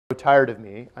Tired of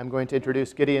me, I'm going to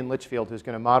introduce Gideon Lichfield, who's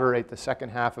going to moderate the second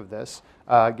half of this.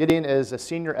 Gideon is a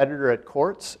senior editor at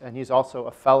Quartz, and he's also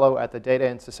a fellow at the Data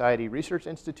and Society Research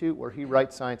Institute, where he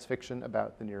writes science fiction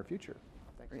about the near future.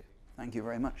 Great. Thank you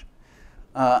very much.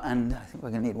 And I think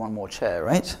we're going to need one more chair,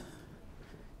 right?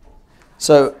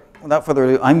 So without further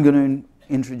ado, I'm going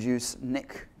to introduce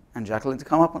Nick and Jacqueline to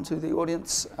come up onto the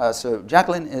audience. So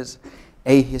Jacqueline is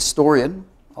a historian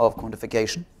of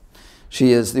quantification.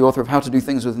 She is the author of How to Do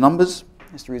Things with Numbers,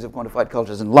 Histories of Quantified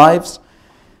Cultures and Lives,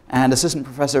 and assistant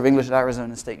professor of English at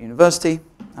Arizona State University,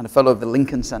 and a fellow of the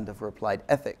Lincoln Center for Applied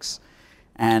Ethics.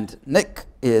 And Nick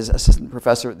is assistant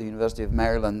professor at the University of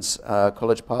Maryland's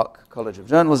College Park College of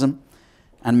Journalism,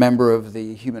 and member of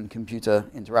the Human-Computer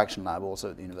Interaction Lab, also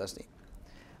at the university.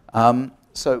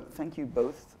 So thank you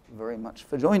both very much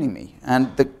for joining me.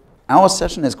 And our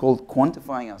session is called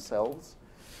Quantifying Ourselves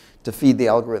to Feed the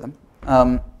Algorithm.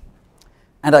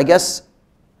 And I guess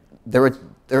there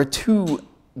are two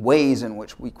ways in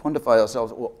which we quantify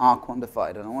ourselves or are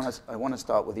quantified. And I want to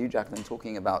start with you, Jacqueline,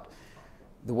 talking about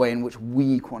the way in which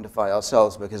we quantify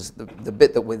ourselves, because the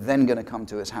bit that we're then going to come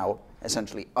to is how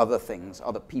essentially other things,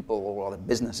 other people or other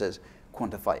businesses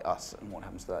quantify us and what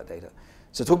happens to that data.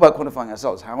 So talk about quantifying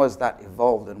ourselves. How has that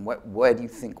evolved, and where do you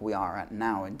think we are at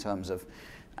now in terms of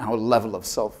our level of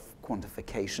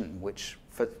self-quantification, which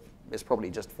is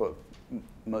probably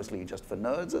mostly just for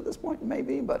nerds at this point,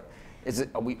 maybe, but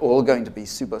are we all going to be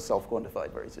super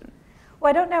self-quantified very soon? Well,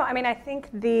 I don't know. I mean, I think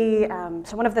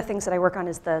so one of the things that I work on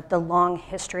is the long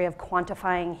history of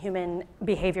quantifying human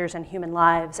behaviors and human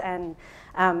lives. And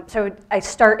so I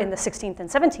start in the 16th and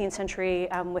 17th century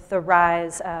with the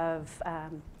rise of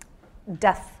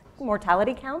death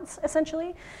mortality counts,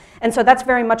 essentially. And so that's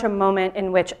very much a moment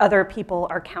in which other people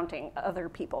are counting other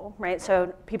people, right?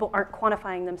 So people aren't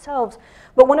quantifying themselves.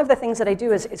 But one of the things that I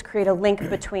do is create a link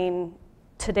between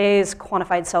today's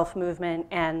quantified self movement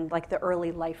and like the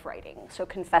early life writing. So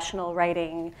confessional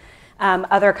writing,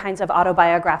 other kinds of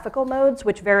autobiographical modes,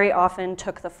 which very often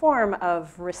took the form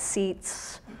of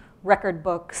receipts, record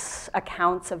books,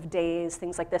 accounts of days,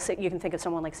 things like this. You can think of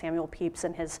someone like Samuel Pepys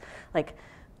and his like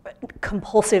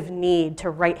compulsive need to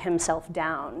write himself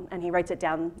down, and he writes it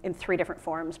down in 3 different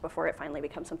forms before it finally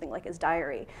becomes something like his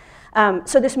diary.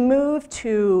 So this move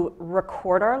to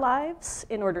record our lives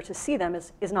in order to see them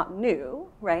is not new,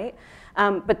 right?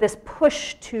 But this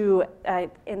push to,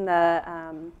 in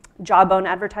the jawbone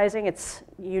advertising,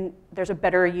 there's a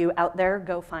better you out there,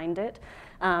 go find it.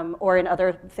 Or in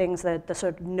other things, the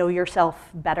sort of know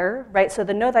yourself better, right? So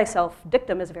the know thyself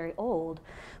dictum is very old,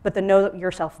 but the know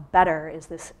yourself better is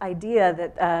this idea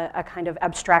that a kind of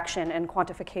abstraction and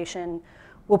quantification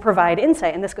will provide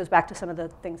insight. And this goes back to some of the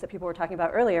things that people were talking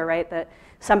about earlier, right? That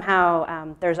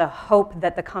somehow there's a hope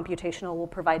that the computational will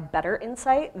provide better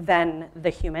insight than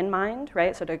the human mind,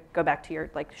 right? So to go back to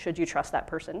your, like, should you trust that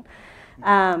person?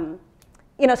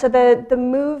 You know, so the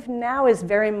move now is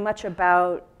very much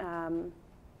about,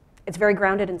 it's very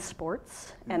grounded in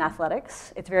sports and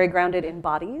athletics. It's very grounded in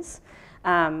bodies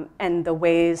and the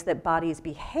ways that bodies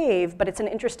behave, but it's an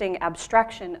interesting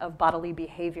abstraction of bodily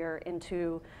behavior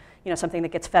into something that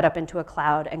gets fed up into a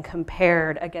cloud and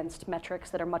compared against metrics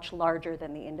that are much larger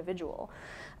than the individual.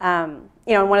 And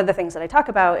one of the things that I talk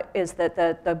about is that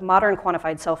the modern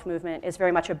quantified self movement is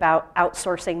very much about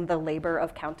outsourcing the labor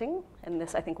of counting, and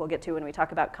this I think we'll get to when we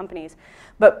talk about companies.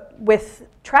 But with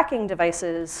tracking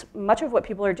devices, much of what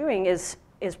people are doing is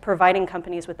providing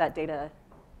companies with that data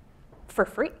for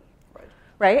free.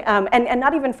 Right? And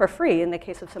not even for free in the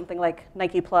case of something like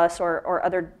Nike Plus or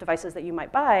other devices that you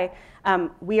might buy.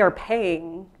 We are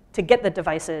paying to get the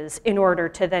devices in order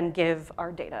to then give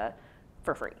our data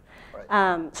for free.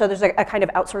 Right. So there's a kind of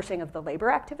outsourcing of the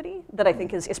labor activity that I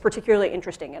think is particularly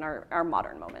interesting in our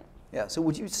modern moment. Yeah, so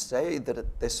would you say that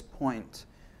at this point,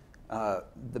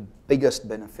 the biggest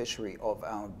beneficiary of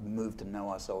our move to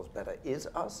know ourselves better is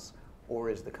us,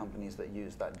 or is the companies that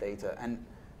use that data? And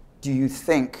do you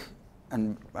think,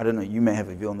 and I don't know, you may have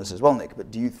a view on this as well, Nick,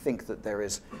 but do you think that there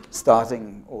is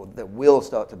starting, or there will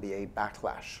start to be a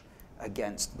backlash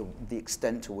against the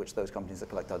extent to which those companies that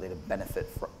collect our data benefit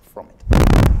from it?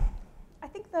 I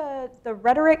think the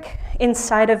rhetoric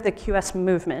inside of the QS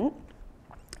movement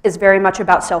is very much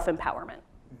about self-empowerment.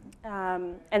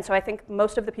 And so I think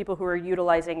most of the people who are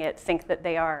utilizing it think that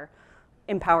they are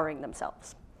empowering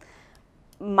themselves.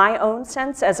 My own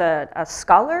sense as a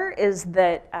scholar is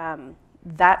that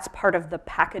that's part of the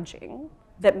packaging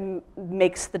that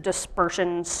makes the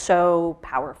dispersion so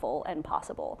powerful and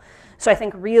possible. So I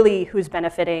think really who's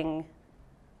benefiting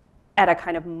at a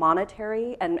kind of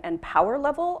monetary and power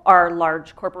level are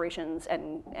large corporations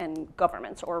and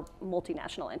governments or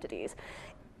multinational entities.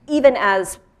 even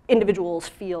as individuals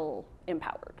feel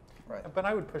empowered. Right. But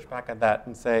I would push back at that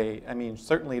and say, I mean,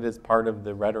 certainly it is part of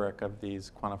the rhetoric of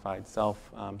these quantified self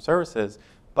services,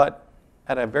 but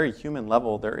at a very human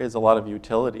level, there is a lot of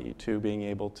utility to being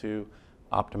able to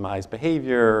optimize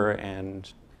behavior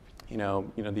and,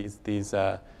 these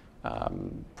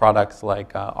products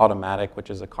like Automatic, which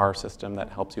is a car system that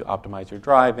helps you optimize your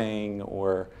driving,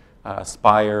 or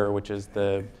Spire, which is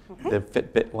the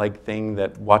Fitbit-like thing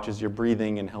that watches your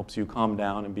breathing and helps you calm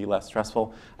down and be less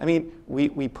stressful. I mean,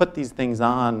 we put these things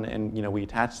on, and we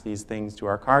attach these things to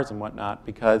our cars and whatnot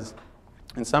because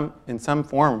in some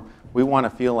form we want to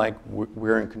feel like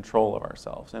we're in control of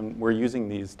ourselves, and we're using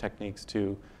these techniques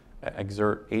to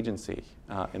exert agency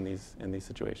in these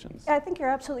situations. Yeah, I think you're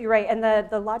absolutely right. And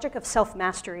the logic of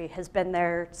self-mastery has been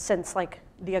there since like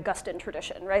the Augustan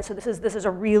tradition, right? So this is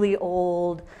a really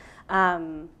old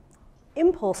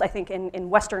impulse, I think, in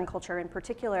Western culture in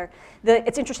particular.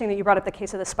 It's interesting that you brought up the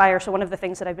case of the Spire. So one of the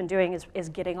things that I've been doing is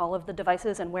getting all of the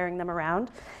devices and wearing them around.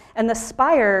 And the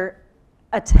Spire,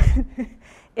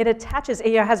 it attaches,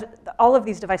 has all of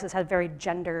these devices have very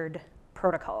gendered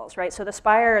protocols, right? So the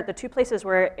Spire, the two places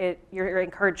where you're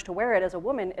encouraged to wear it as a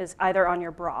woman is either on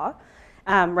your bra,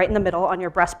 right in the middle on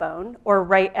your breastbone, or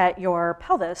right at your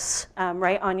pelvis,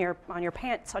 right on your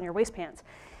pants, on your waist pants.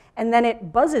 And then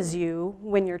it buzzes you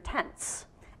when you're tense.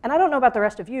 And I don't know about the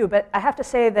rest of you, but I have to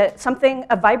say that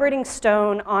a vibrating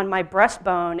stone on my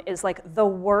breastbone is like the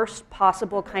worst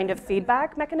possible kind of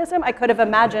feedback mechanism I could have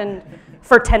imagined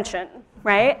for tension,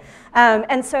 right?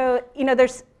 And so,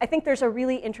 I think there's a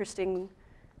really interesting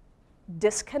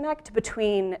disconnect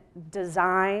between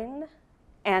design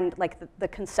and like the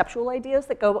conceptual ideas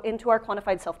that go into our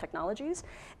quantified self technologies,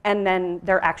 and then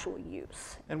their actual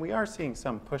use. And we are seeing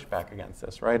some pushback against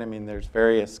this, right? I mean, there's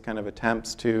various kind of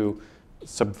attempts to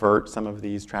subvert some of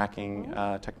these tracking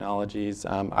technologies.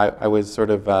 I was sort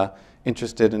of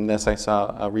interested in this. I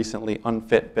saw recently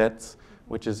Unfit Bits,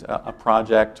 which is a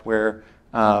project where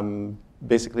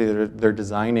basically they're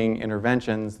designing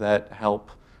interventions that help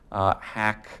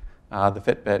hack the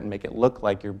Fitbit and make it look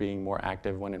like you're being more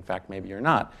active when in fact maybe you're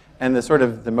not. And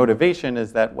the motivation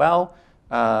is that, well,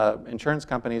 insurance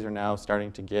companies are now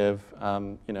starting to give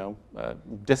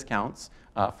discounts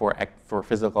for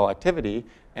physical activity,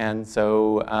 and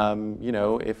so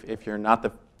if you're not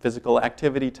the physical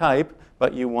activity type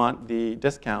but you want the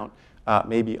discount,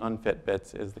 maybe Unfit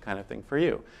Bits is the kind of thing for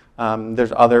you.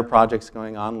 There's other projects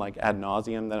going on like Ad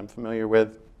Nauseam that I'm familiar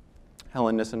with.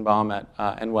 Helen Nissenbaum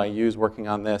at NYU is working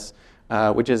on this,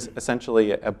 which is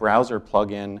essentially a browser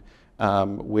plugin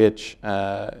which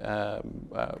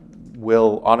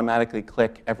will automatically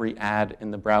click every ad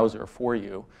in the browser for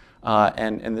you.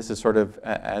 And this is sort of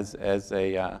as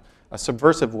a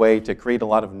subversive way to create a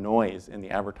lot of noise in the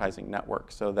advertising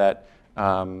network, so that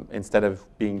instead of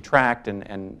being tracked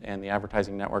and the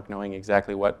advertising network knowing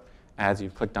exactly what ads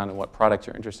you've clicked on and what products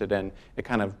you're interested in, it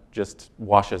kind of just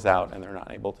washes out and they're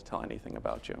not able to tell anything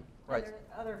about you. Right. There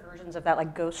are other versions of that,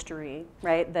 like ghostery,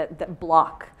 right, that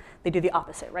block. They do the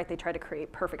opposite, right? They try to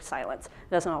create perfect silence.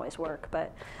 It doesn't always work,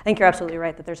 but I think you're absolutely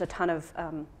right that there's a ton of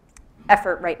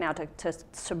effort right now to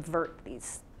subvert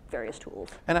these various tools.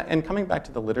 And coming back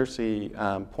to the literacy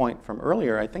point from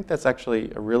earlier, I think that's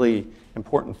actually a really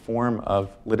important form of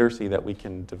literacy that we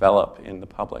can develop in the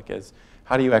public, is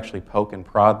how do you actually poke and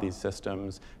prod these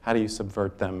systems? How do you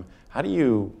subvert them? How do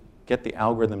you get the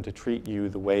algorithm to treat you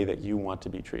the way that you want to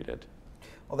be treated?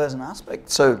 Well, there's an aspect.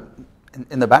 So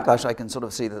in the backlash, I can sort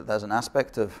of see that there's an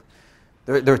aspect of,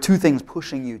 there are two things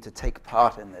pushing you to take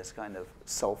part in this kind of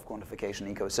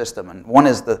self-quantification ecosystem. And one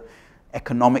is the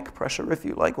economic pressure, if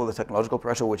you like, or the technological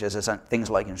pressure, which is things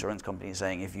like insurance companies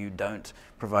saying, if you don't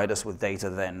provide us with data,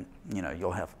 then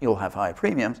you'll have higher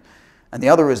premiums. And the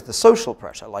other is the social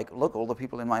pressure, like, look, all the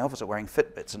people in my office are wearing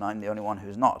Fitbits and I'm the only one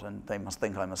who's not, and they must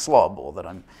think I'm a slob or that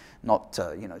I'm not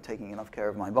taking enough care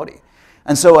of my body.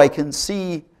 And so I can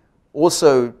see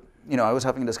also, I was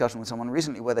having a discussion with someone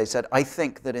recently where they said, I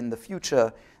think that in the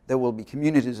future there will be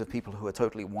communities of people who are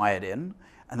totally wired in,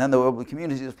 and then there will be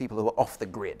communities of people who are off the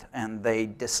grid, and they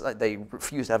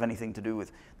refuse to have anything to do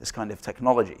with this kind of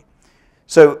technology.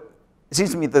 So it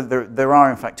seems to me that there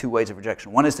are, in fact, two ways of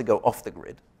rejection. One is to go off the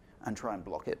grid and try and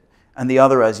block it. And the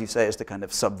other, as you say, is to kind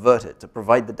of subvert it, to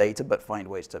provide the data, but find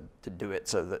ways to do it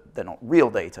so that they're not real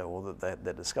data or that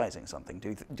they're disguising something.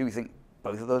 Do you think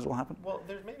both of those will happen? Well,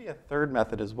 there's maybe a third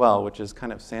method as well, which is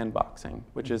kind of sandboxing,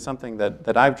 which is something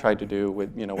that I've tried to do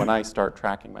with, when I start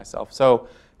tracking myself. So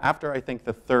after I think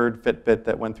the third Fitbit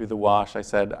that went through the wash, I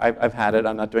said, I've had it,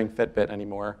 I'm not doing Fitbit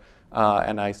anymore.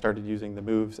 And I started using the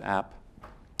Moves app,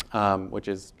 which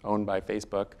is owned by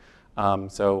Facebook.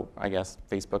 So I guess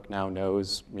Facebook now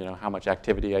knows, how much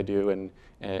activity I do, and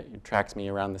it tracks me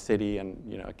around the city, and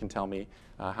it can tell me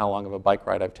how long of a bike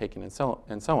ride I've taken, and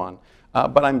so on.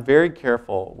 But I'm very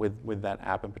careful with that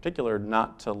app in particular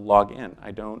not to log in.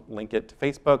 I don't link it to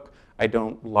Facebook. I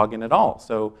don't log in at all.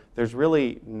 So there's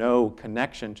really no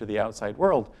connection to the outside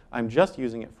world. I'm just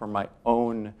using it for my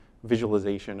own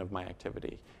visualization of my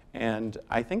activity. And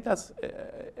I think that's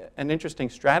an interesting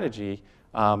strategy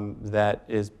that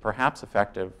is perhaps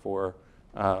effective for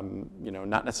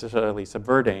not necessarily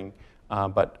subverting,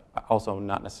 but also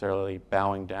not necessarily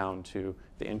bowing down to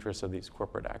the interests of these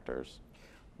corporate actors.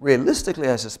 Realistically,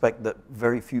 I suspect that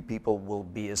very few people will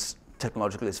be as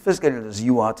technologically sophisticated as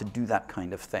you are to do that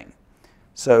kind of thing.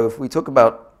 So if we talk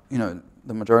about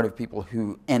the majority of people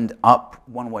who end up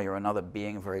one way or another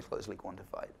being very closely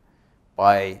quantified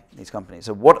by these companies,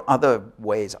 so what other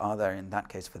ways are there in that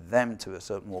case for them to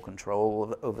assert more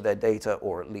control over their data,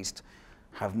 or at least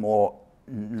have more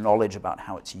knowledge about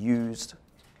how it's used?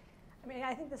 I mean,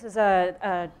 I think this is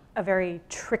a very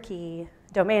tricky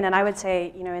domain, and I would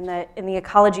say, in the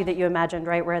ecology that you imagined,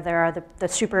 right, where there are the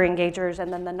super engagers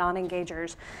and then the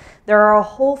non-engagers, there are a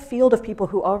whole field of people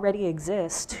who already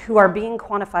exist who are being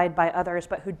quantified by others,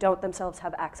 but who don't themselves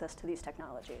have access to these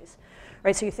technologies,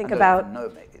 right? So you think about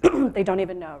they don't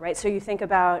even know, right? So you think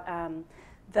about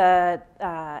the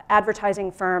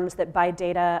advertising firms that buy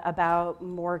data about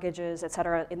mortgages, et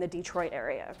cetera, in the Detroit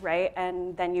area, right?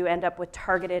 And then you end up with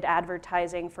targeted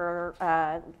advertising for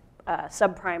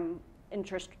subprime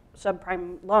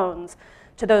loans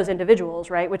to those individuals,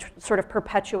 right? Which sort of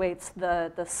perpetuates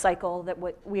the cycle that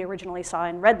we originally saw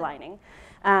in redlining.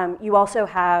 You also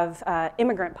have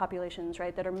immigrant populations,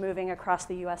 right, that are moving across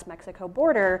the US-Mexico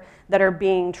border that are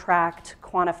being tracked,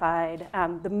 quantified.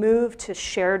 The move to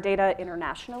share data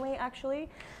internationally, actually,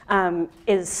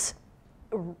 is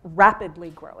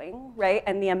rapidly growing, right?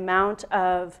 And the amount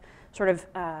of sort of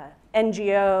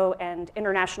NGO and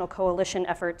international coalition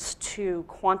efforts to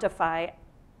quantify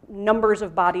numbers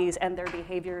of bodies and their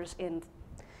behaviors in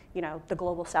the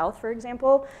global south, for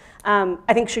example,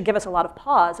 I think should give us a lot of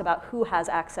pause about who has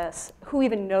access, who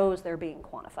even knows they're being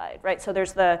quantified, right? So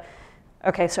there's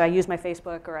okay, so I use my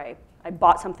Facebook, or I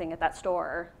bought something at that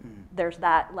store, there's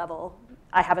that level.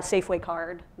 I have a Safeway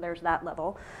card, there's that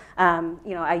level.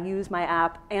 I use my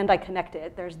app and I connect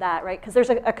it, there's that, right? Because there's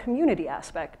a community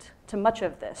aspect to much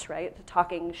of this, right? The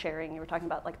talking, sharing, you were talking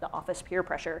about like the office peer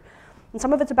pressure. And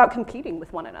some of it's about competing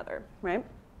with one another, right?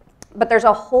 But there's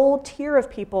a whole tier of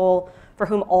people for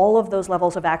whom all of those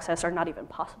levels of access are not even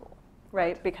possible,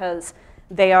 right? Because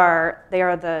they are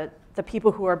the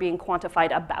people who are being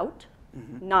quantified about,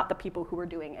 not the people who are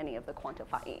doing any of the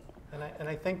quantifying. And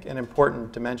I think an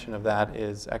important dimension of that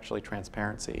is actually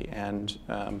transparency. And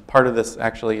part of this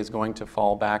actually is going to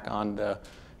fall back on the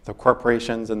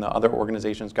corporations and the other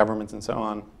organizations, governments, and so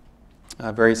on,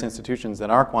 various institutions that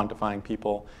are quantifying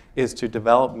people, is to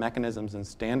develop mechanisms and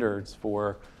standards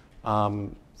for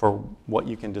what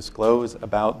you can disclose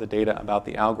about the data, about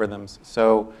the algorithms.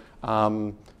 So,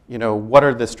 what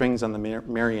are the strings on the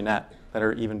marionette that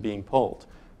are even being pulled?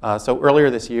 So earlier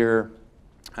this year,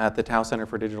 at the Tao Center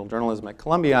for Digital Journalism at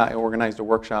Columbia, I organized a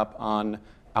workshop on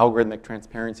algorithmic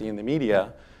transparency in the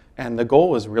media. And the goal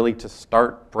was really to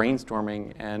start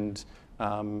brainstorming and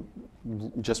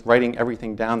just writing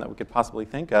everything down that we could possibly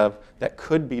think of that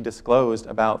could be disclosed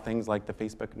about things like the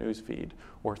Facebook news feed,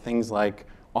 or things like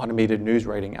automated news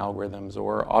writing algorithms,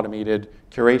 or automated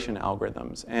curation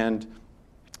algorithms. And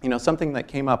something that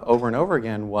came up over and over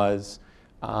again was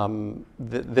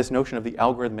this notion of the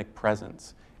algorithmic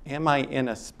presence. Am I in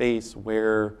a space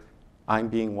where I'm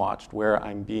being watched, where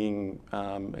I'm being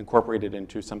incorporated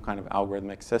into some kind of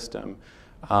algorithmic system?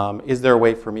 Is there a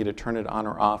way for me to turn it on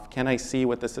or off? Can I see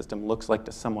what the system looks like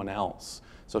to someone else?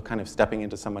 So kind of stepping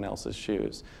into someone else's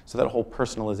shoes. So that whole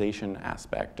personalization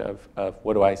aspect of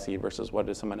what do I see versus what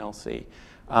does someone else see?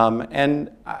 I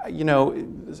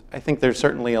think there's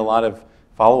certainly a lot of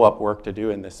follow-up work to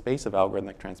do in this space of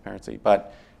algorithmic transparency,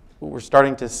 but we're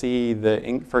starting to see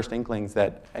the first inklings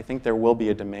that I think there will be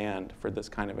a demand for this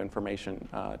kind of information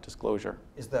disclosure.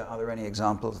 Are there any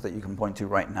examples that you can point to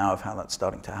right now of how that's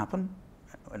starting to happen?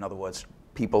 In other words,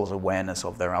 people's awareness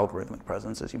of their algorithmic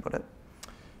presence, as you put it?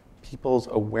 People's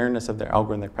awareness of their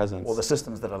algorithmic presence. Or the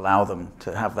systems that allow them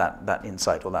to have that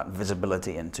insight or that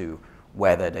visibility into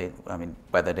where their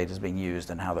data is being used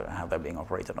and how they're being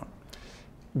operated on.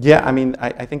 Yeah,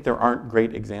 I think there aren't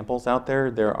great examples out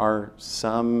there. There are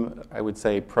some, I would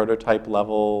say, prototype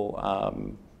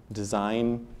level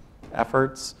design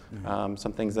efforts.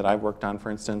 Some things that I've worked on,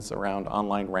 for instance, around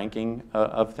online ranking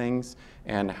of things,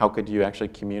 and how could you actually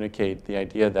communicate the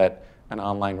idea that an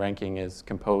online ranking is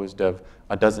composed of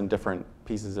a dozen different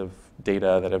pieces of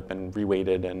data that have been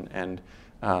reweighted and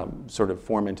sort of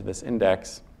form into this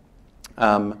index.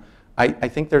 I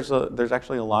think there's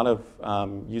actually a lot of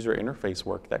user interface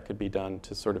work that could be done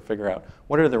to sort of figure out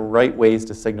what are the right ways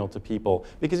to signal to people,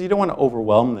 because you don't want to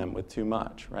overwhelm them with too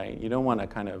much, right? You don't want to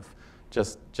kind of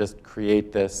just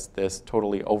create this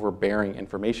totally overbearing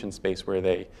information space where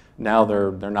they're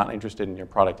not interested in your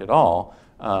product at all.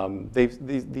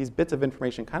 These bits of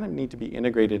information kind of need to be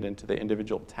integrated into the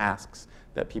individual tasks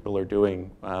that people are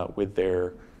doing with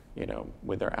their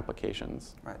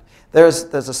applications. Right. There's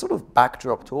a sort of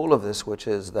backdrop to all of this, which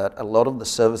is that a lot of the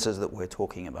services that we're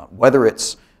talking about, whether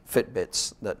it's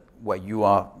Fitbits where you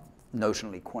are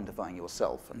notionally quantifying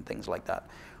yourself and things like that,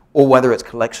 or whether it's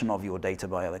collection of your data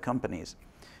by other companies,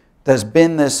 there's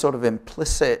been this sort of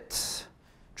implicit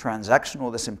transaction, or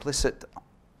this implicit,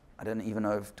 I don't even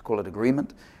know if to call it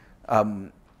agreement,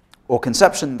 or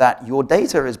conception that your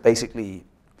data is basically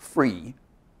free,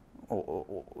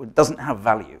 or it doesn't have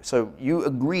value. So you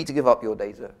agree to give up your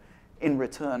data in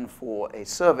return for a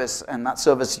service, and that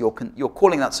service, you're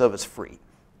calling that service free,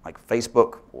 like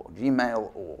Facebook or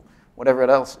Gmail or whatever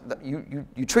else.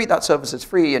 You treat that service as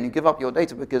free, and you give up your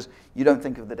data because you don't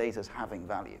think of the data as having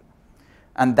value.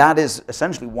 And that is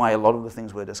essentially why a lot of the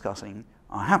things we're discussing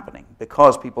are happening,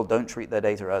 because people don't treat their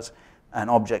data as an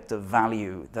object of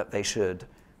value that they should,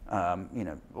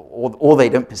 or they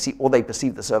don't perceive, or they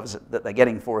perceive the service that they're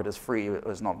getting for it as free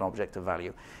as not an object of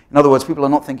value. In other words, people are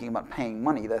not thinking about paying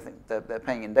money. They're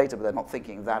paying in data, but they're not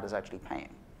thinking of that as actually paying.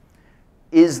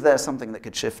 Is there something that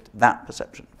could shift that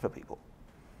perception for people?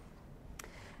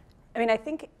 I mean, I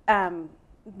think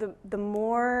the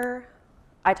more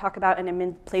I talk about, and I'm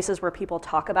in places where people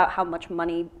talk about how much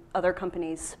money other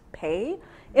companies pay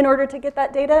in order to get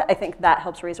that data, I think that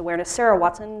helps raise awareness. Sarah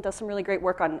Watson does some really great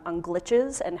work on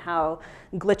glitches, and how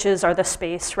glitches are the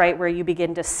space, right, where you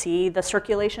begin to see the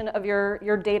circulation of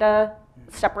your data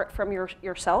separate from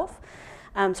yourself.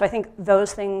 So I think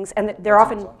those things, and they're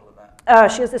often,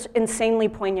 she has this insanely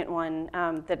poignant one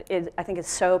that I think is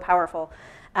so powerful.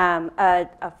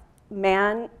 A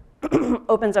man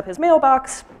opens up his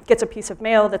mailbox, gets a piece of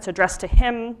mail that's addressed to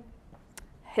him,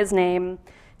 his name,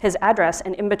 his address,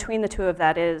 and in between the two of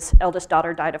that is eldest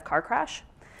daughter died of car crash,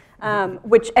 and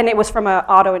it was from an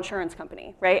auto insurance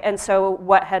company, right? And so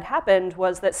what had happened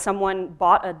was that someone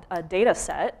bought a data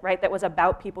set, right, that was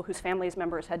about people whose families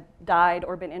members had died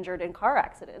or been injured in car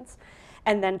accidents,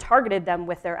 and then targeted them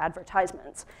with their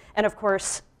advertisements. And of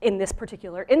course, in this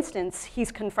particular instance,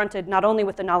 he's confronted not only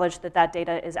with the knowledge that that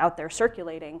data is out there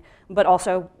circulating, but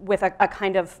also with a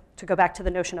kind of, to go back to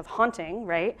the notion of haunting,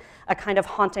 right? A kind of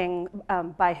haunting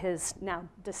by his now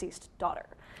deceased daughter,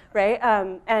 right?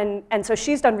 And so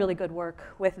she's done really good work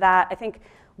with that. I think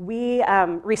we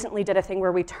recently did a thing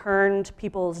where we turned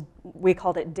we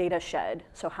called it data shed,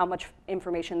 so how much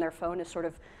information their phone is sort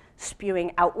of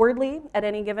spewing outwardly at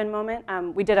any given moment.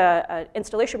 We did an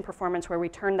installation performance where we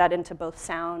turned that into both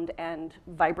sound and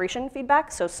vibration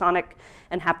feedback, so sonic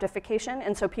and haptification,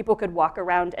 and so people could walk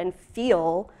around and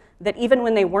feel that even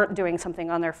when they weren't doing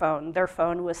something on their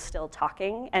phone was still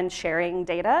talking and sharing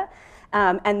data.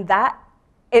 And that,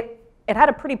 it had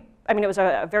a pretty, I mean, it was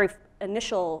a very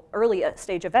initial, early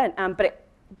stage event, but it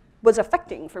was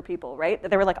affecting for people, right?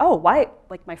 That they were like, oh, why,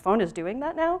 like my phone is doing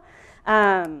that now?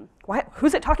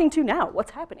 Who's it talking to now?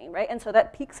 What's happening, right? And so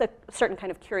that piques a certain kind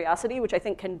of curiosity, which I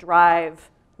think can drive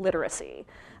literacy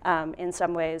in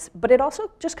some ways. But it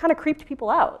also just kind of creeped people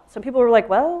out. Some people were like,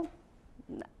 well,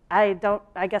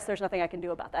 I guess there's nothing I can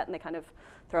do about that, and they kind of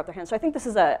throw up their hands. So I think this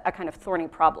is a kind of thorny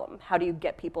problem. How do you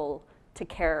get people to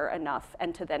care enough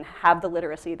and to then have the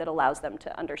literacy that allows them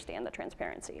to understand the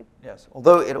transparency? Yes,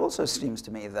 although it also seems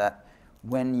to me that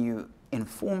when you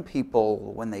inform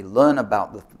people, when they learn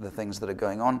about the things that are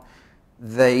going on,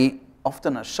 they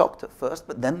often are shocked at first,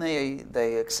 but then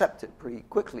they accept it pretty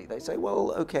quickly. They say,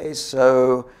 well, okay,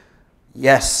 so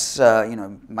yes,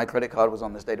 my credit card was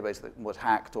on this database that was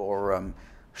hacked, or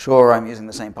sure, I'm using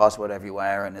the same password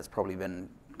everywhere and it's probably been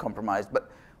compromised,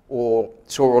 or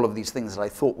sure, all of these things that I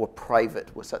thought were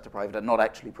private were set to private are not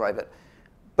actually private.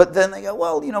 But then they go,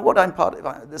 well, you know what, I'm part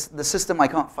of the system, I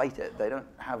can't fight it. They don't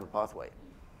have a pathway.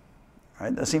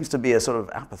 Right? There seems to be a sort of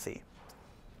apathy.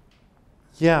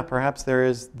 Yeah, perhaps there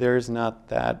is not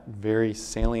that very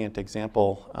salient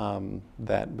example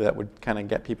that would kind of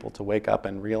get people to wake up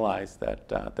and realize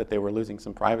that they were losing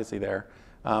some privacy there.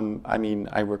 I mean,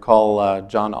 I recall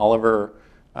John Oliver,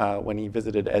 when he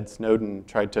visited Ed Snowden,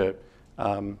 tried to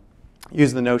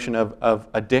use the notion of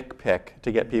a dick pic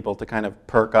to get people to kind of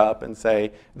perk up and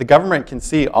say, the government can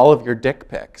see all of your dick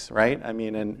pics, right? I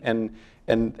mean,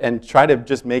 and try to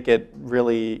just make it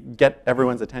really get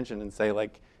everyone's attention and say,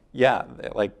 like, yeah,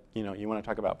 like, you know, you want to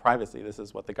talk about privacy, this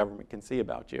is what the government can see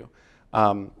about you.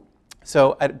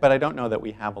 But I don't know that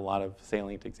we have a lot of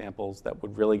salient examples that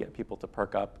would really get people to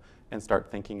perk up and start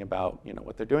thinking about, you know,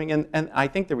 what they're doing. And I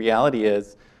think the reality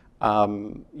is,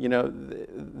 you know,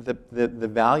 the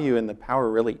value and the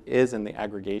power really is in the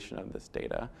aggregation of this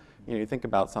data. You know, you think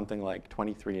about something like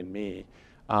 23andMe.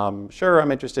 Sure,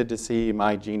 I'm interested to see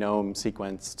my genome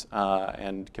sequenced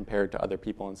and compared to other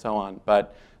people and so on,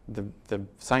 but the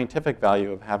scientific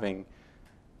value of having,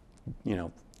 you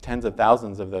know, tens of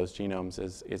thousands of those genomes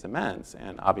is immense,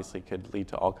 and obviously could lead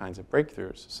to all kinds of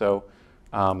breakthroughs. So,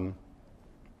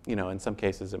 you know, in some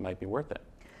cases it might be worth it.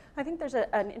 I think there's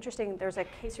there's a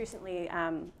case recently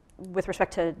with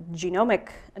respect to genomic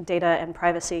data and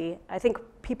privacy. I think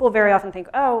people very often think,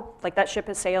 oh, like that ship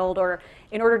has sailed, or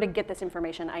in order to get this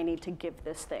information, I need to give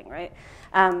this thing, right?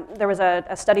 There was a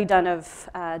study done of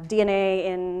DNA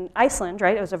in Iceland,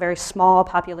 right? It was a very small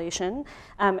population,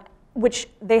 which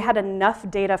they had enough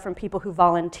data from people who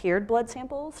volunteered blood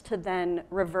samples to then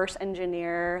reverse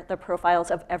engineer the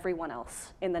profiles of everyone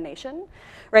else in the nation,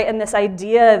 right? And this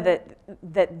idea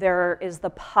that there is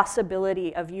the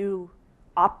possibility of you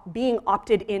being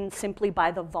opted in simply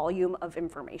by the volume of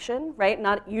information, right?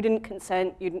 Not, you didn't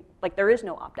consent, like there is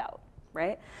no opt-out,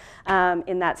 right?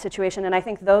 In that situation, and I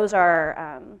think those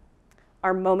are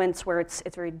moments where it's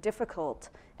very difficult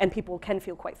and people can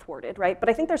feel quite thwarted, right? But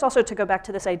I think there's also, to go back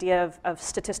to this idea of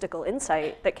statistical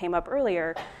insight that came up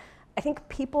earlier, I think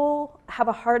people have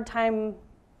a hard time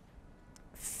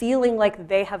feeling like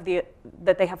they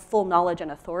have full knowledge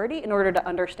and authority in order to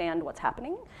understand what's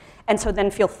happening, and so then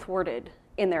feel thwarted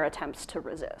in their attempts to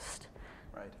resist.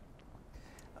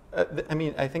 Right. I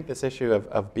mean, I think this issue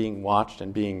of being watched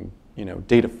and being, you know,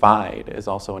 datafied is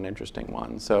also an interesting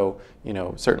one. So, you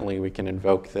know, certainly we can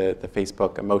invoke the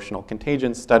Facebook emotional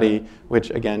contagion study, which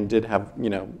again did have, you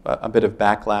know, a bit of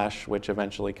backlash, which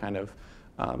eventually kind of,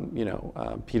 you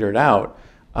know, petered out.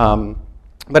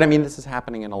 But I mean, this is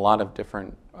happening in a lot of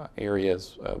different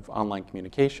areas of online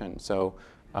communication. So,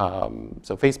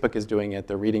 so Facebook is doing it,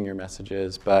 they're reading your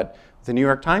messages, but the New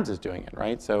York Times is doing it,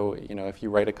 right? So, you know, if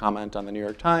you write a comment on the New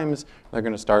York Times, they're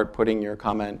going to start putting your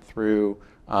comment through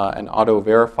an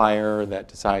auto-verifier that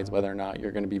decides whether or not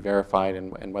you're going to be verified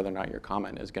and whether or not your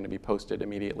comment is going to be posted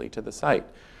immediately to the site.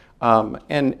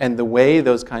 And the way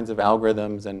those kinds of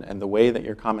algorithms and the way that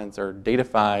your comments are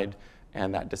datafied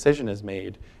and that decision is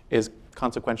made is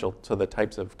consequential to the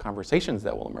types of conversations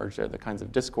that will emerge there, the kinds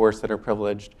of discourse that are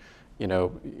privileged. You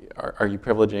know, are you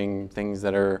privileging things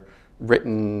that are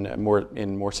written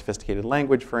in more sophisticated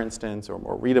language, for instance, or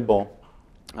more readable?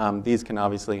 These can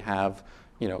obviously have,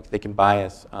 you know, they can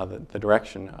bias the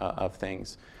direction of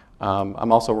things.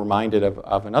 I'm also reminded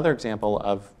of another example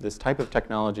of this type of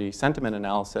technology, sentiment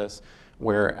analysis,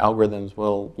 where algorithms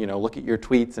will, you know, look at your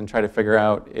tweets and try to figure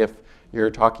out if you're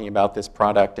talking about this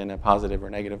product in a positive or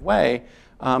negative way.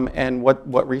 And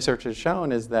what research has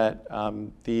shown is that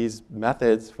these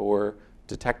methods for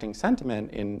detecting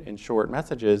sentiment in short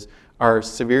messages are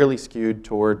severely skewed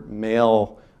toward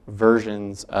male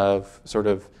versions of sort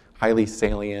of highly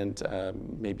salient,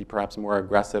 maybe perhaps more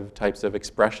aggressive types of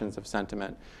expressions of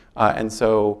sentiment. And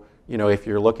so, you know, if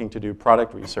you're looking to do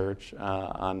product research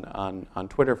on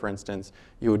Twitter, for instance,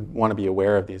 you would want to be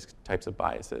aware of these types of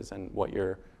biases and what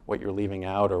you're leaving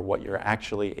out or what you're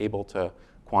actually able to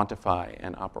quantify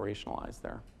and operationalize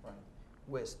there. Right.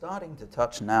 We're starting to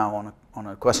touch now on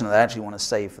a question that I actually want to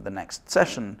save for the next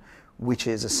session, which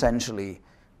is essentially,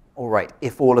 all right,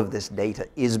 if all of this data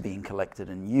is being collected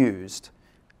and used,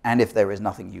 and if there is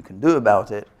nothing you can do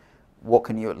about it, what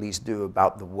can you at least do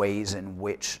about the ways in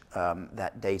which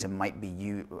that data might be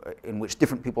used, in which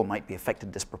different people might be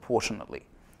affected disproportionately?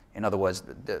 In other words,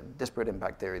 the disparate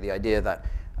impact theory, the idea that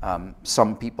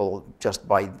some people, just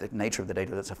by the nature of the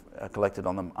data that's collected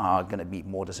on them, are going to be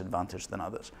more disadvantaged than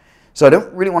others. So I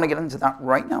don't really want to get into that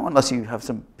right now, unless you have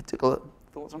some particular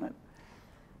thoughts on it.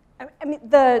 I mean,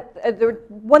 the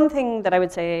one thing that I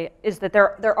would say is that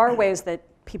there are ways that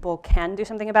people can do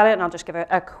something about it, and I'll just give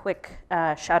a quick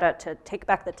shout out to Take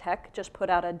Back the Tech. Just put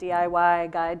out a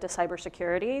DIY guide to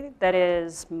cybersecurity that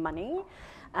is money.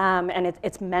 And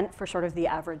it's meant for sort of the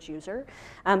average user.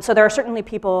 So there are certainly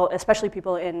people, especially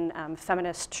people in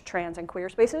feminist, trans, and queer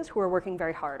spaces, who are working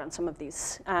very hard on some of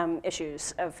these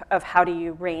issues of how do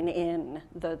you rein in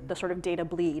the sort of data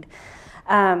bleed.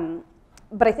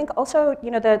 But I think also, you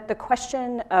know, the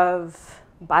question of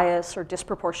bias or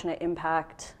disproportionate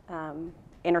impact,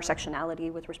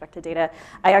 intersectionality with respect to data,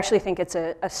 I actually think it's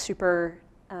a super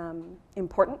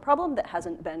important problem that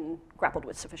hasn't been grappled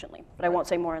with sufficiently. But I won't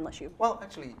say more unless you. Well,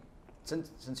 actually,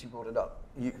 since you brought it up,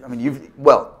 you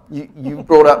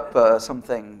brought up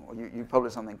something, or you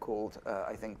published something called,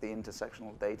 I think, the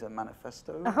Intersectional Data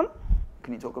Manifesto. Uh-huh.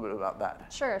 Can you talk a bit about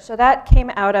that? Sure. So that came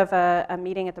out of a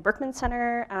meeting at the Berkman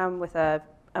Center with an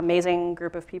amazing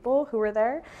group of people who were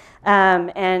there.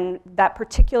 And that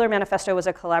particular manifesto was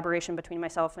a collaboration between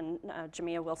myself and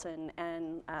Jamia Wilson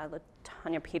and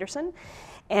LaTanya Peterson.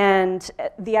 And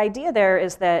the idea there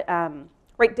is that,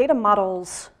 right, data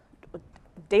models,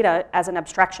 data as an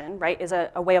abstraction, right, is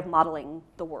a way of modeling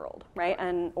the world, right,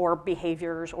 or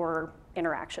behaviors or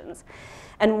interactions.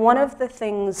 And one of the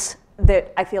things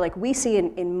that I feel like we see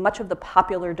in much of the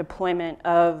popular deployment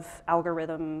of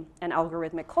algorithm and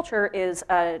algorithmic culture is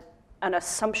an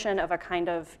assumption of a kind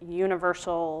of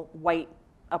universal white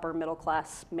upper middle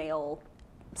class male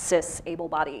cis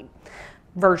able-bodied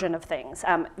version of things.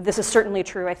 This is certainly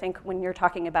true, I think, when you're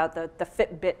talking about the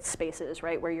Fitbit spaces,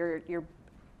 right, where you're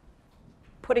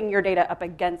putting your data up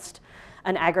against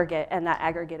an aggregate, and that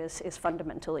aggregate is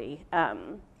fundamentally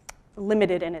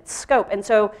limited in its scope. And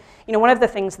so, one of the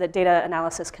things that data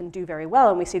analysis can do very well,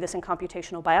 and we see this in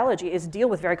computational biology, is deal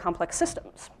with very complex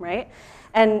systems, right?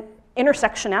 And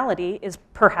intersectionality is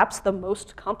perhaps the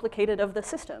most complicated of the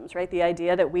systems, right? The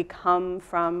idea that we come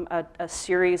from a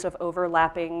series of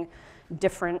overlapping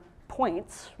different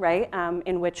points, right,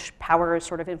 in which power is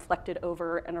sort of inflected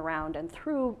over and around and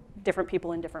through different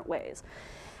people in different ways.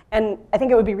 And I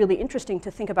think it would be really interesting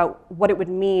to think about what it would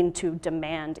mean to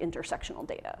demand intersectional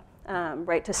data,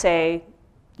 right? To say,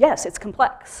 yes, it's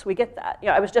complex, we get that.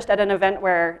 I was just at an event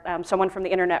where someone from the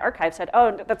Internet Archive said,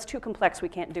 oh, that's too complex, we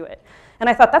can't do it. And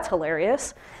I thought, that's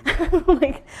hilarious.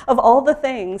 Like, of all the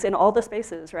things in all the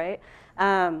spaces, right?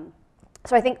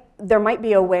 So I think there might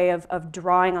be a way of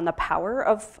drawing on the power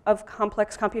of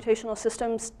complex computational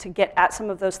systems to get at some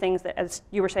of those things that, as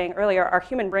you were saying earlier, our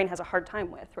human brain has a hard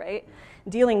time with, right?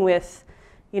 Dealing with,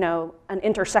 an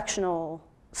intersectional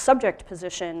subject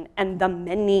position and the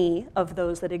many of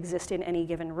those that exist in any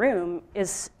given room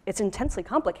it's intensely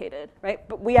complicated, right?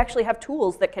 But we actually have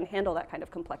tools that can handle that kind of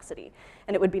complexity.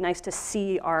 And it would be nice to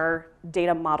see our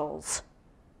data models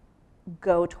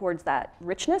go towards that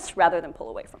richness rather than pull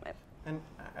away from it. And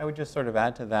I would just sort of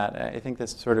add to that. I think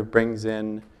this sort of brings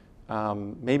in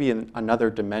maybe another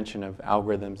dimension of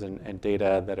algorithms and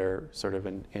data that are sort of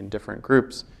in different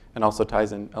groups, and also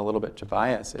ties in a little bit to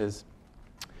bias is,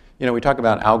 we talk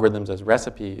about algorithms as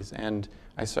recipes, and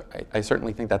I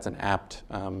certainly think that's an apt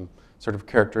sort of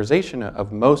characterization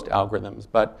of most algorithms,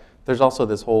 but there's also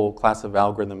this whole class of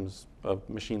algorithms, of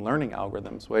machine learning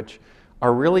algorithms, which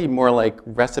are really more like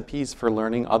recipes for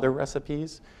learning other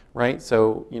recipes, right?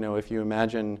 So, if you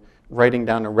imagine writing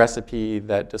down a recipe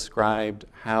that described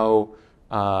how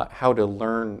to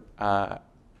learn how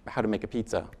to make a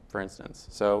pizza, for instance.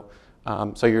 So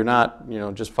you're not,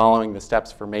 just following the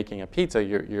steps for making a pizza.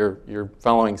 You're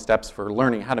following steps for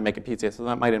learning how to make a pizza. So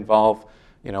that might involve,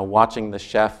 watching the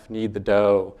chef knead the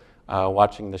dough,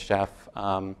 watching the chef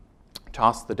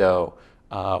toss the dough.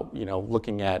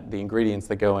 Looking at the ingredients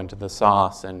that go into the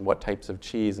sauce and what types of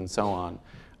cheese and so on.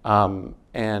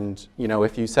 And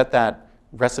if you set that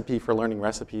recipe for learning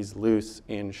recipes loose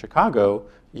in Chicago,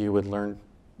 you would learn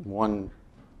one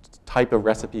type of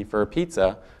recipe for a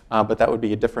pizza, but that would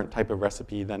be a different type of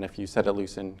recipe than if you set it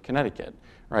loose in Connecticut,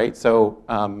 right? So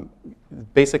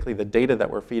basically the data that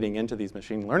we're feeding into these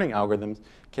machine learning algorithms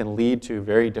can lead to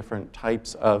very different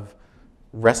types of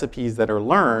recipes that are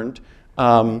learned.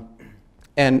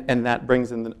 And that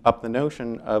brings up the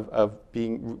notion of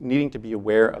needing to be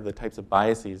aware of the types of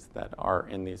biases that are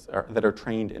in these, that are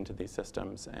trained into these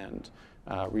systems, and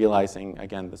realizing,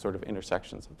 again, the sort of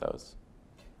intersections of those.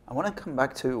 I want to come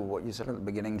back to what you said at the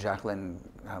beginning, Jacqueline,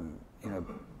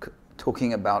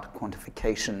 talking about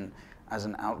quantification as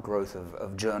an outgrowth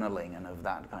of journaling and of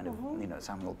that kind of,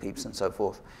 Samuel Pepys and so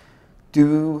forth.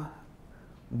 Do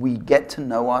we get to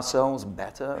know ourselves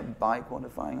better by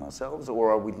quantifying ourselves,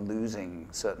 or are we losing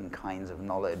certain kinds of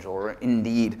knowledge, or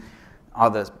indeed are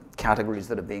the categories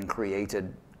that are being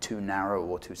created too narrow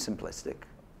or too simplistic?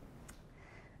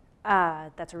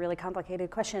 That's a really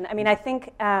complicated question. I mean, I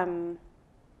think, the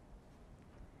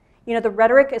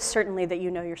rhetoric is certainly that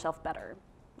you know yourself better,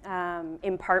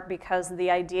 in part because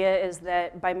the idea is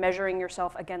that by measuring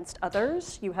yourself against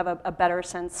others, you have a better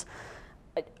sense,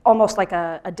 almost like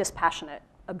a dispassionate,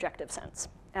 objective sense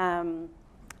of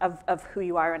who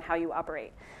you are and how you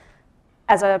operate.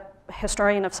 As a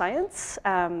historian of science,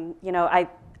 I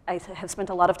have spent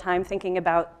a lot of time thinking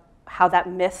about how that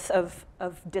myth of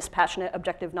dispassionate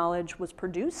objective knowledge was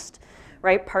produced,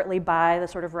 right? Partly by the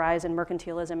sort of rise in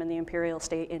mercantilism and the imperial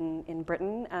state in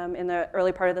Britain in the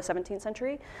early part of the 17th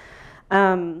century.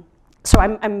 So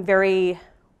I'm very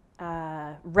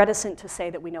reticent to say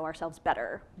that we know ourselves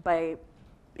better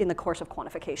in the course of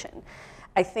quantification.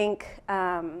 I think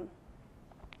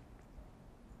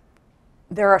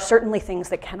there are certainly things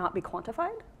that cannot be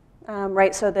quantified,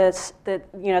 right? So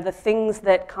the things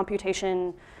that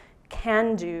computation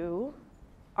can do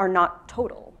are not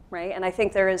total, right? And I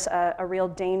think there is a real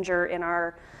danger in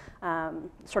our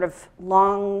sort of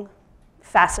long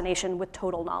fascination with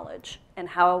total knowledge and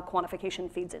how quantification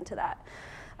feeds into that.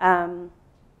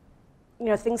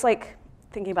 Things like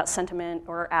thinking about sentiment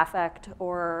or affect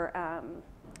or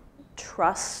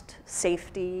trust,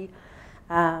 safety,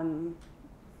 a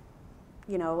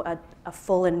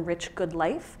full and rich good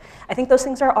life. I think those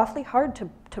things are awfully hard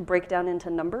to break down into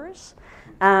numbers.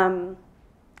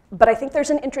 But I think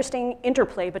there's an interesting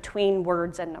interplay between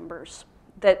words and numbers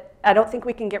that I don't think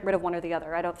we can get rid of one or the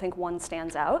other. I don't think one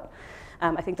stands out.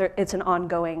 I think it's an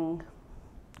ongoing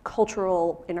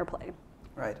cultural interplay.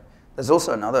 Right. There's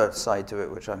also another side to it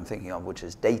which I'm thinking of, which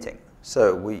is dating.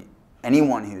 So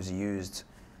anyone who's used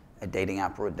a dating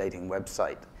app or a dating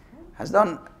website has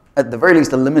done, at the very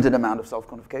least, a limited amount of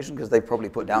self-quantification because they've probably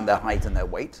put down their height and their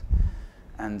weight.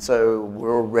 And so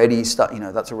we're already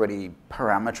that's already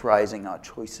parameterizing our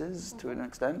choices to an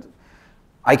extent.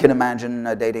 I can imagine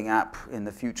a dating app in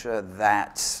the future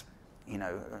that,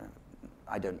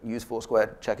 I don't use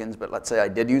Foursquare check-ins, but let's say I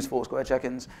did use Foursquare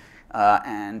check-ins,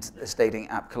 and this dating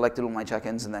app collected all my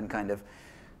check-ins and then kind of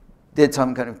did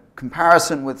some kind of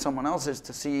comparison with someone else's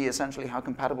to see essentially how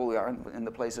compatible we are in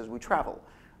the places we travel.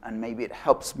 And maybe it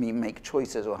helps me make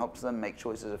choices or helps them make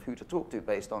choices of who to talk to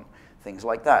based on things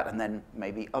like that. And then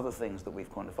maybe other things that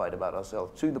we've quantified about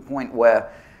ourselves to the point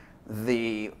where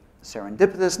the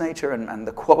serendipitous nature and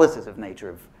the qualitative nature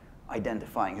of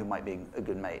identifying who might be a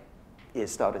good mate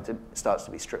starts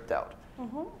to be stripped out.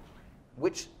 Mm-hmm.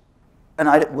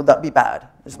 Would that be bad,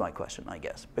 is my question, I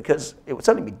guess. Because it would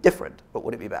certainly be different, but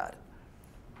would it be bad?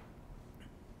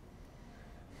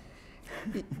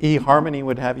 eHarmony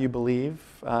would have you believe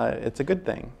it's a good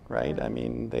thing, right? I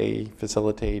mean, they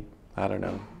facilitate, I don't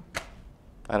know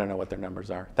what their numbers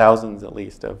are, thousands at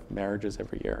least of marriages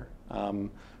every year.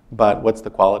 But what's the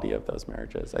quality of those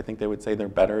marriages? I think they would say they're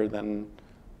better than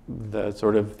the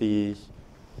sort of the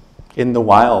in the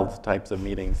wild types of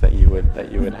meetings that you would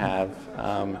have.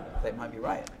 They might be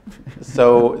right.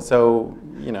 So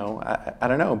I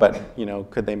don't know, but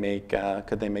could they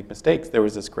make mistakes? There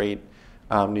was this great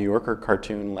New Yorker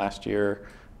cartoon last year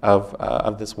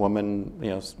of this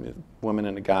woman, woman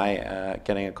and a guy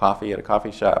getting a coffee at a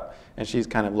coffee shop, and she's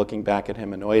kind of looking back at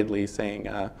him annoyedly, saying,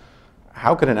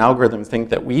 "How could an algorithm think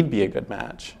that we'd be a good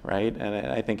match?" Right? And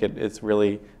I think it's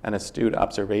really an astute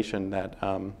observation that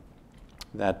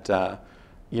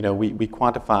we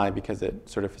quantify because it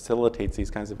sort of facilitates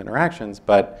these kinds of interactions,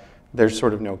 but there's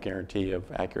sort of no guarantee of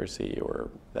accuracy or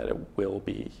that it will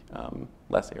be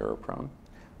less error prone.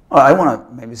 Well, I want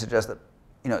to maybe suggest that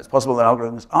it's possible that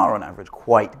algorithms are on average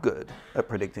quite good at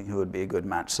predicting who would be a good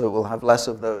match. So we'll have less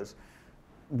of those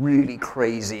really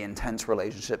crazy, intense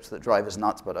relationships that drive us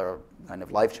nuts but are kind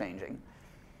of life-changing.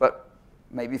 But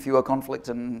maybe fewer conflicts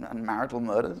and marital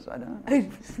murders, I don't know.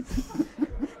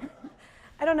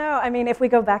 I don't know. I mean, if we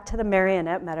go back to the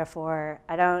marionette metaphor,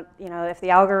 if the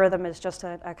algorithm is just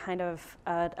a kind of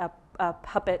a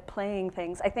puppet playing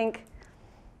things, I think,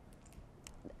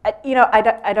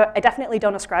 I definitely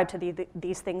don't ascribe to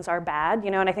these things are bad,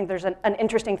 and I think there's an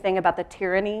interesting thing about the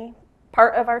tyranny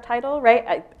part of our title,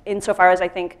 right? Insofar as I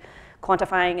think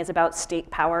quantifying is about state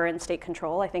power and state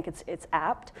control, I think it's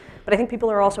apt, but I think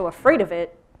people are also afraid of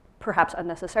it, perhaps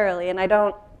unnecessarily, and I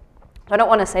don't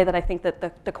want to say that I think that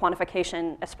the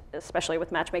quantification, especially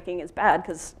with matchmaking, is bad,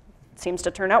 because it seems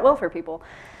to turn out well for people.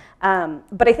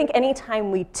 But I think anytime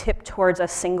we tip towards a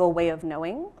single way of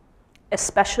knowing,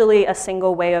 especially a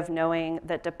single way of knowing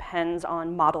that depends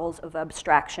on models of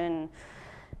abstraction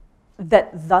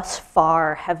that thus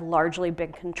far have largely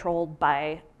been controlled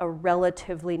by a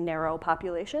relatively narrow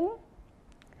population,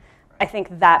 I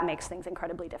think that makes things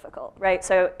incredibly difficult, right?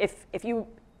 So if we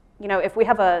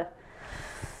have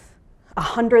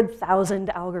 100,000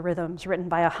 algorithms written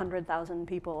by 100,000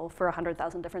 people for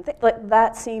 100,000 different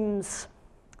things,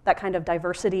 that kind of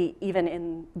diversity, even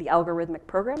in the algorithmic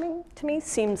programming, to me,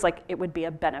 seems like it would be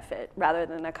a benefit rather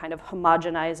than a kind of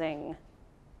homogenizing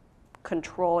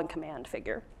control and command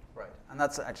figure. Right, and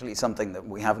that's actually something that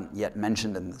we haven't yet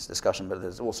mentioned in this discussion, but it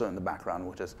is also in the background,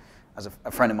 which is, as a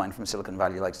friend of mine from Silicon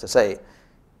Valley likes to say,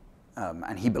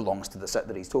 and he belongs to the set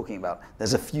that he's talking about,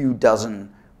 there's a few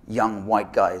dozen young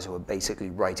white guys who are basically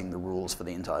writing the rules for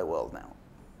the entire world now.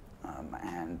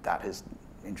 And that is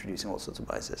introducing all sorts of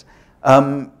biases.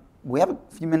 We have a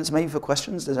few minutes maybe for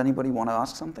questions. Does anybody want to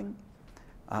ask something?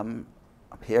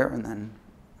 Up here, and then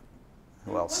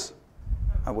who else?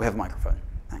 We have a microphone.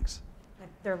 Thanks.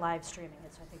 They're live streaming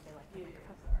it, so I think they like the microphone.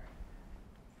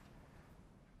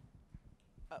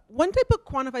 One type of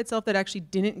quantified self that actually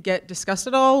didn't get discussed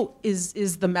at all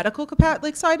is the medical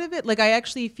side of it. Like, I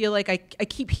actually feel like I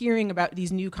keep hearing about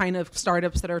these new kind of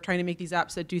startups that are trying to make these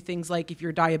apps that do things like, if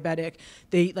you're diabetic,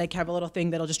 they like have a little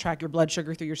thing that'll just track your blood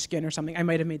sugar through your skin or something. I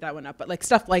might have made that one up, but like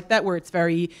stuff like that where it's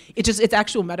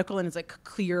actual medical and it's like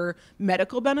clear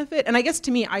medical benefit. And I guess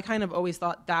to me, I kind of always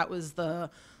thought that was the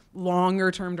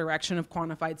longer term direction of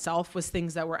quantified self, was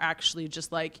things that were actually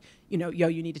just like, yo,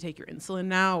 you need to take your insulin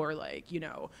now, or like,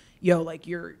 yo, like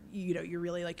you're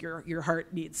really like your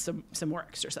heart needs some more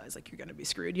exercise, like you're gonna be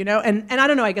screwed, And I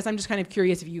don't know, I guess I'm just kind of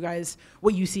curious if you guys,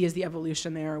 what you see as the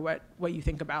evolution there, or what you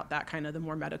think about that kind of the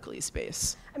more medically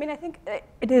space. I mean, I think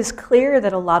it is clear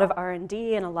that a lot of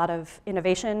R&D and a lot of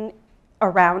innovation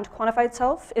around quantified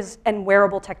self and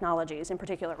wearable technologies in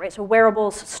particular, right? So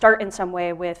wearables start in some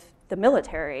way with the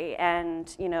military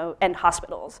and and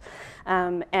hospitals,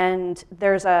 and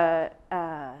there's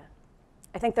I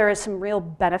think there is some real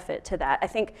benefit to that. I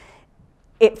think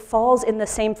it falls in the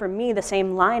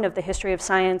same line of the history of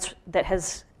science that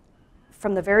has,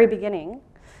 from the very beginning,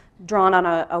 drawn on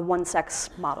a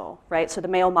one-sex model, right? So the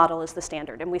male model is the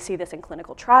standard, and we see this in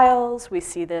clinical trials. We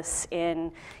see this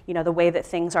in, the way that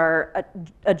things are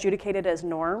adjudicated as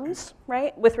norms,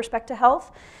 right, with respect to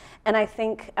health. And I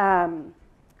think,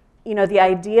 the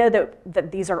idea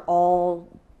that these are all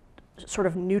sort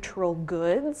of neutral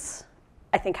goods,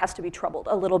 I think has to be troubled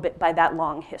a little bit by that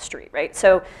long history, right?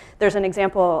 So there's an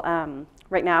example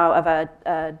right now of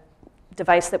a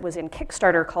device that was in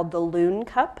Kickstarter called the Loon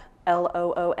Cup,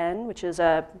 Loon, which is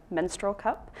a menstrual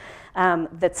cup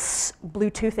that's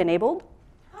Bluetooth enabled.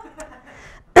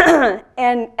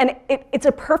 and it's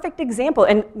a perfect example,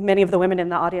 and many of the women in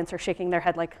the audience are shaking their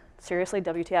head like, seriously,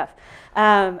 WTF?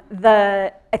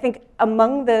 I think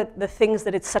among the things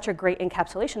that it's such a great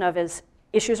encapsulation of is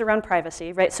issues around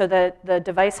privacy, right? So the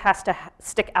device has to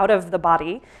stick out of the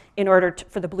body in order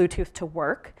for the Bluetooth to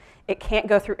work. It can't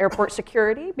go through airport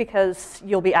security because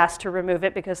you'll be asked to remove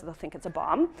it because they'll think it's a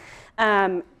bomb.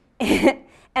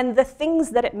 And the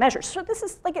things that it measures. So this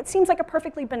is like, it seems like a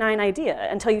perfectly benign idea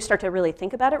until you start to really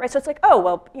think about it, right? So it's like, oh,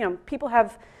 well, people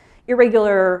have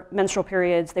irregular menstrual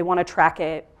periods. They want to track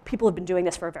it. People have been doing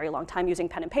this for a very long time using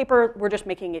pen and paper. We're just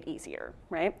making it easier,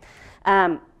 right?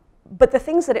 But the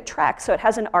things that it tracks, so it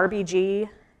has an RBG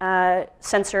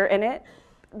sensor in it.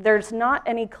 There's not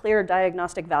any clear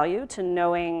diagnostic value to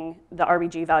knowing the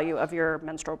RBG value of your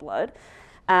menstrual blood.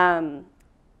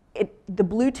 The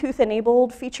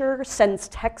Bluetooth-enabled feature sends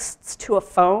texts to a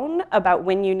phone about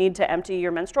when you need to empty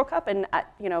your menstrual cup, and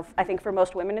I think for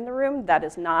most women in the room, that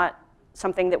is not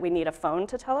something that we need a phone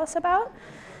to tell us about.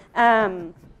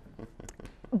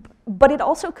 But it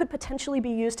also could potentially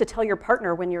be used to tell your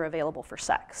partner when you're available for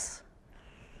sex,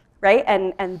 right?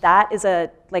 And that is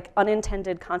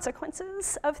unintended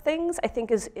consequences of things, I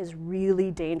think is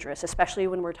really dangerous, especially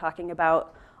when we're talking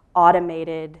about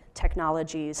automated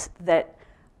technologies that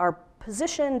are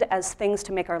positioned as things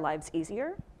to make our lives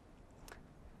easier,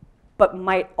 but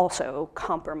might also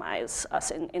compromise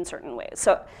us in certain ways.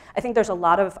 So I think there's a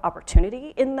lot of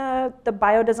opportunity in the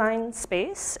biodesign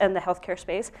space and the healthcare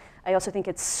space. I also think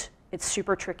it's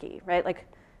super tricky, right? Like,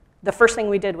 the first thing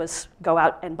we did was go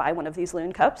out and buy one of these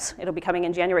Loon cups. It'll be coming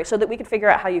in January, so that we could figure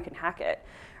out how you can hack it,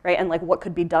 right? And like what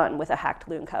could be done with a hacked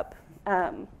Loon cup.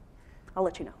 I'll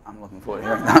let you know. I'm looking forward to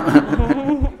hearing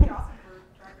that.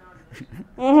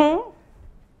 Mm-hmm.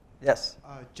 Yes.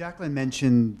 Jacqueline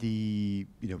mentioned the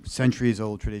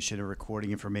centuries-old tradition of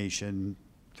recording information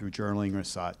through journaling or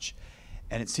such,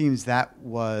 and it seems that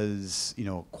was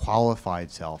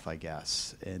qualified self, I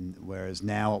guess. And whereas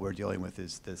now what we're dealing with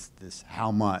is this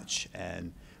how much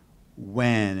and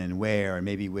when and where and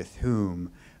maybe with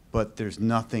whom, but there's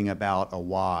nothing about a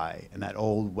why, and that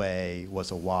old way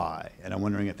was a why. And I'm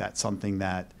wondering if that's something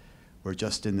that we're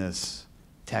just in this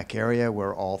tech area,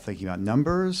 we're all thinking about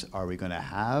numbers. Are we going to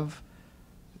have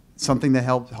something that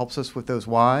helps us with those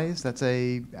whys? That's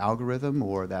a algorithm,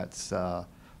 or that's a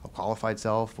qualified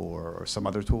self, or some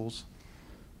other tools?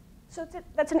 So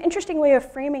that's an interesting way of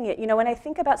framing it. When I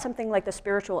think about something like the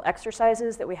spiritual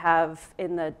exercises that we have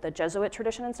in the Jesuit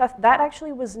tradition and stuff, that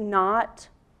actually was not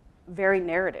very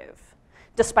narrative.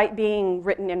 despite being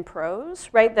written in prose,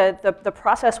 right? The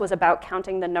process was about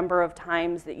counting the number of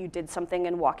times that you did something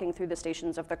and walking through the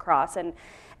Stations of the Cross and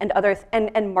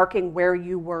marking where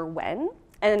you were when.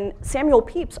 And Samuel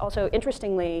Pepys also,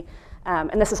 interestingly,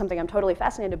 and this is something I'm totally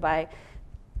fascinated by,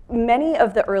 many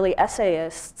of the early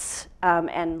essayists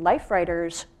and life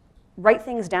writers write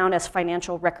things down as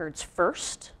financial records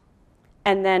first,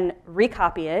 and then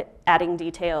recopy it, adding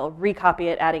detail, recopy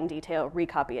it, adding detail,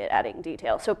 recopy it, adding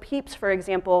detail. So Pepys, for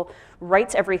example,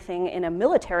 writes everything in a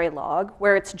military log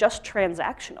where it's just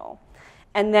transactional,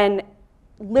 and then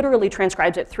literally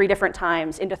transcribes it 3 different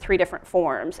times into 3 different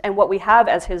forms. And what we have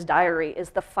as his diary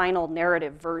is the final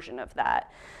narrative version of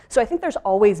that. So I think there's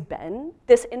always been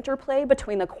this interplay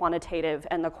between the quantitative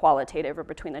and the qualitative, or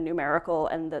between the numerical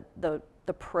and the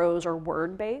prose or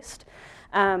word-based.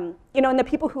 And the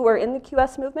people who are in the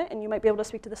QS movement, and you might be able to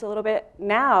speak to this a little bit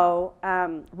now,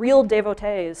 real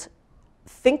devotees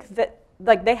think that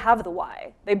they have the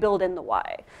why. They build in the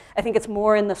why. I think it's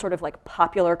more in the sort of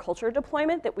popular culture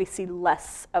deployment that we see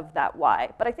less of that why,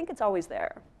 but I think it's always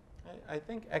there. I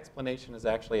think explanation is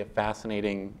actually a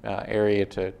fascinating area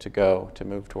to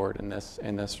move toward in this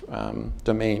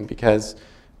domain, because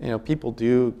people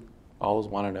do always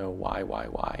want to know why.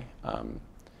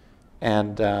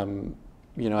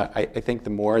 I think the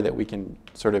more that we can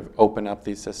sort of open up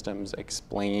these systems,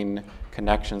 explain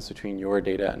connections between your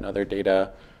data and other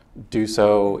data, do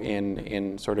so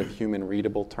in sort of human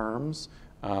readable terms,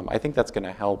 I think that's going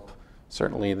to help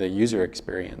certainly the user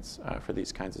experience for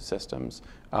these kinds of systems,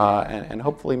 and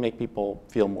hopefully make people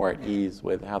feel more at ease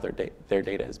with how their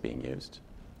data is being used.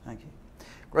 Thank you.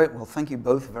 Great. Well, thank you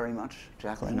both very much,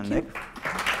 Jacqueline and Nick.